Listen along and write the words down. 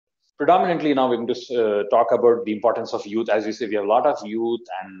predominantly now we're going to talk about the importance of youth. As you say, we have a lot of youth,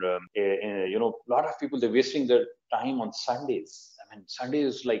 and a lot of people, they're wasting their time on Sundays. I mean, Sunday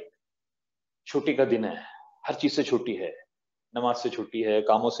is like छुट्टी का दिन है, हर चीज से छुट्टी है, नमाज से छुट्टी है,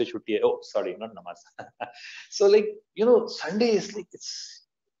 कामों से छुट्टी है. Oh, sorry, not namaz. So like, Sunday is like, it's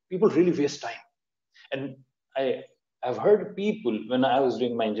people really waste time. And I've heard people, when I was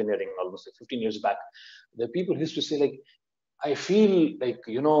doing my engineering almost like 15 years back, the people used to say like, I feel like,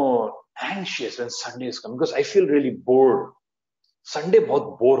 anxious when Sundays come because I feel really bored. Sunday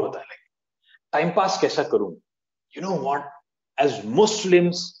बहुत bore होता है. Like, time pass कैसा करूं? You know what? As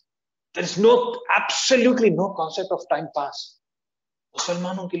Muslims, there is absolutely no concept of time pass.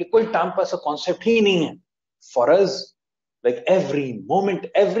 मुसलमानों के लिए कोई time pass का concept ही नहीं है. For us, like every moment,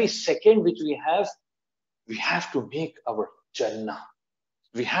 every second which we have to make our Jannah.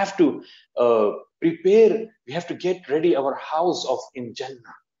 We have to prepare, we have to get ready our house in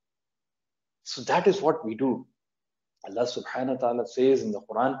Jannah. So that is what we do. Allah subhanahu wa ta'ala says in the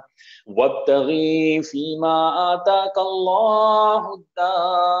Quran, وَابْتَغِي فِي مَا آتَاكَ اللَّهُ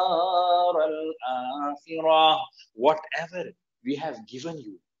الدَّارَ الْآخِرَةِ. Whatever we have given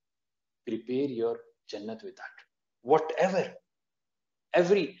you, prepare your Jannat with that. Whatever.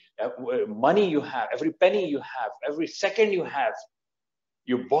 Every money you have, every penny you have, every second you have,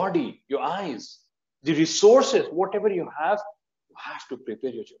 your body, your eyes, the resources, whatever you have to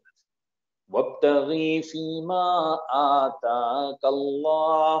prepare your Jannah. وَابْتَغِي فِي مَا آتَاكَ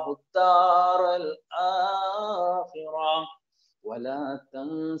اللَّهُ الدَّارَ الْآخِرَةِ وَلَا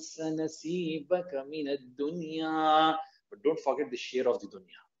تَنْسَ نَصِيبَكَ مِنَ الدُّنْيَا. But don't forget the share of the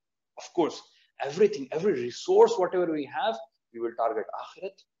dunya. Of course, everything, every resource, whatever we have, we will target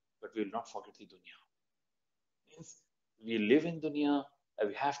akhirat, but we will not forget the dunya. Means we live in dunya,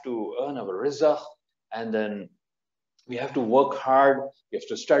 we have to earn our rizq, and then we have to work hard, we have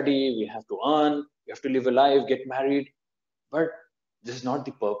to study, we have to earn, we have to live a life, get married. But this is not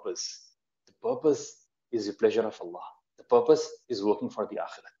the purpose. The purpose is the pleasure of Allah. The purpose is working for the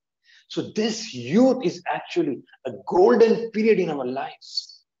akhirat. So this youth is actually a golden period in our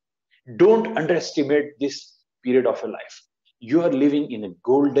lives. Don't underestimate this period of your life. You are living in a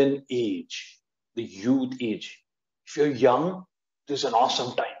golden age, the youth age. If you're young, this is an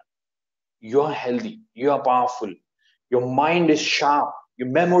awesome time. You are healthy, you are powerful, your mind is sharp, your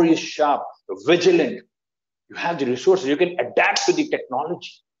memory is sharp, you're vigilant, you have the resources, you can adapt to the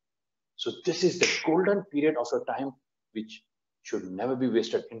technology. So this is the golden period of your time which should never be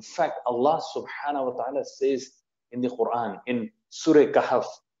wasted. In fact, Allah subhanahu wa ta'ala says in the Quran, in Surah Kahf,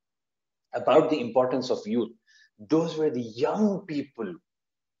 about the importance of youth. Those were the young people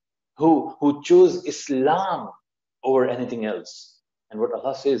who chose Islam over anything else. And what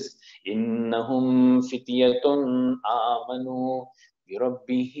Allah says, إِنَّهُمْ فِتِيَةٌ آمَنُوا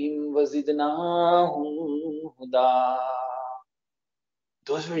بِرَبِّهِمْ وَزِدْنَاهُمْ هُدًى.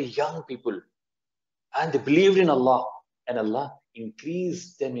 Those were young people, and they believed in Allah, and Allah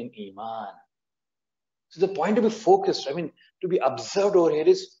increased them in Iman. So the point to be focused, to be observed over here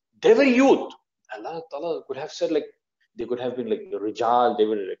is, they were youth. Allah Ta'ala could have said, like, they could have been like the Rijal, they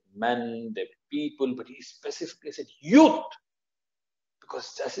were like men, they were people, but He specifically said youth.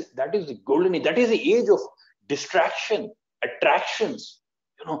 Because that is the golden age, that is the age of distraction, attractions.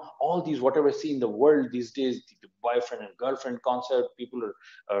 All these, whatever I see in the world these days, the boyfriend and girlfriend concept, people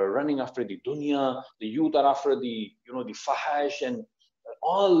are running after the dunya, the youth are after the fahash and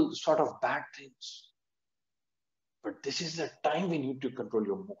all sort of bad things. But this is the time we need to control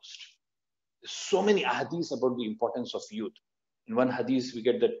your most. There's so many hadiths about the importance of youth. In one hadith, we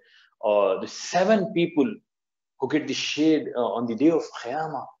get that the 7 people who get the shade on the day of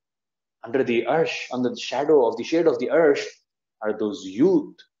Qiyamah, under the arsh, under the shade of the arsh, are those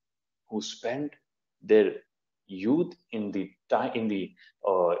youth who spend their youth in the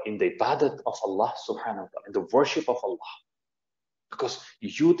ibadat of Allah subhanahu wa ta'ala, in the worship of Allah. Because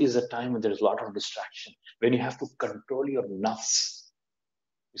youth is a time when there is a lot of distraction, when you have to control your nafs.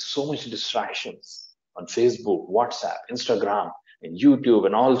 There's so much distractions on Facebook, WhatsApp, Instagram, and YouTube,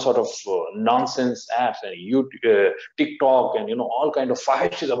 and all sort of nonsense apps, and YouTube, TikTok, and all kind of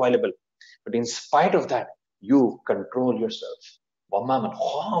fahish is available. But in spite of that, you control yourself.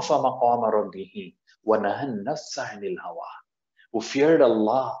 Who feared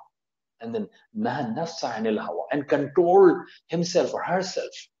Allah and then and controlled himself or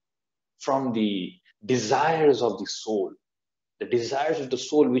herself from the desires of the soul. The desires of the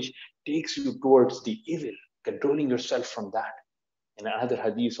soul which takes you towards the evil, controlling yourself from that. In another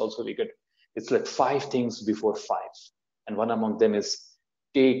hadith also we get, it's like 5 things before 5. And one among them is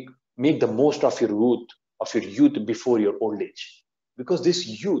make the most of your youth before your old age. because this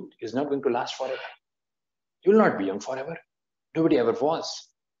youth is not going to last forever. You will not be young forever. Nobody ever was.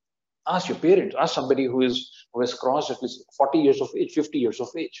 Ask your parents, ask somebody who has crossed at least 40 years of age, 50 years of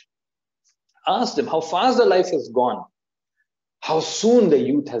age. Ask them how fast the life has gone, how soon the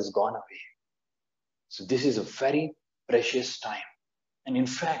youth has gone away. So this is a very precious time. And in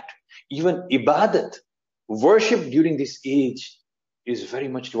fact, even ibadat, worship during this age is very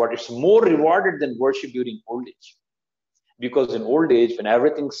much rewarded. It's more rewarded than worship during old age. Because in old age, when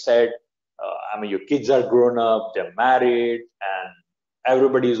everything's said, your kids are grown up, they're married, and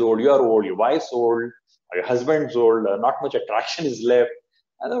everybody is old, you're old, your wife's old, your husband's old, not much attraction is left.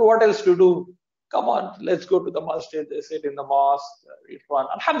 And then what else to do? Come on, let's go to the masjid, they sit in the mosque, read Quran.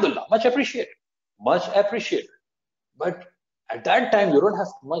 Alhamdulillah, much appreciated. Much appreciated. But at that time, you don't have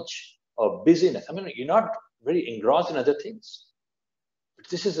much busyness. You're not very engrossed in other things. But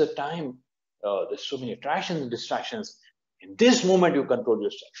this is a time, there's so many attractions and distractions. In this moment, you control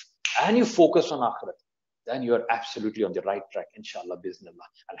yourself and you focus on akhirat. Then you are absolutely on the right track, inshallah, bismillah.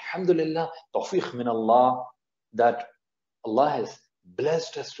 Alhamdulillah, tawfiq min Allah, that Allah has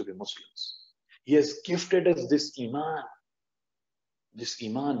blessed us to be Muslims. He has gifted us this iman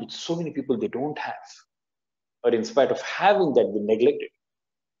which so many people, they don't have. But in spite of having that, they neglect it.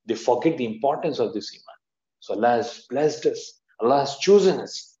 They forget the importance of this iman. So Allah has blessed us. Allah has chosen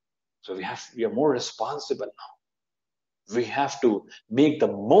us. So we are more responsible now. We have to make the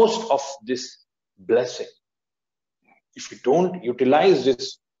most of this blessing. If you don't utilize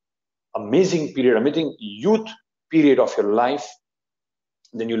this amazing youth period of your life,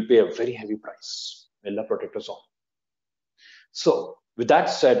 then you'll pay a very heavy price. May Allah protect us all. So, with that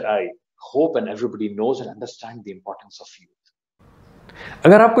said, I hope and everybody knows and understands the importance of youth.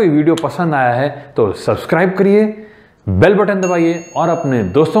 अगर आपको ये video पसंद आया है तो subscribe करिए, bell button दबाइए और अपने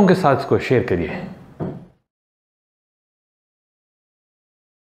दोस्तों के साथ इसको शेयर करिए।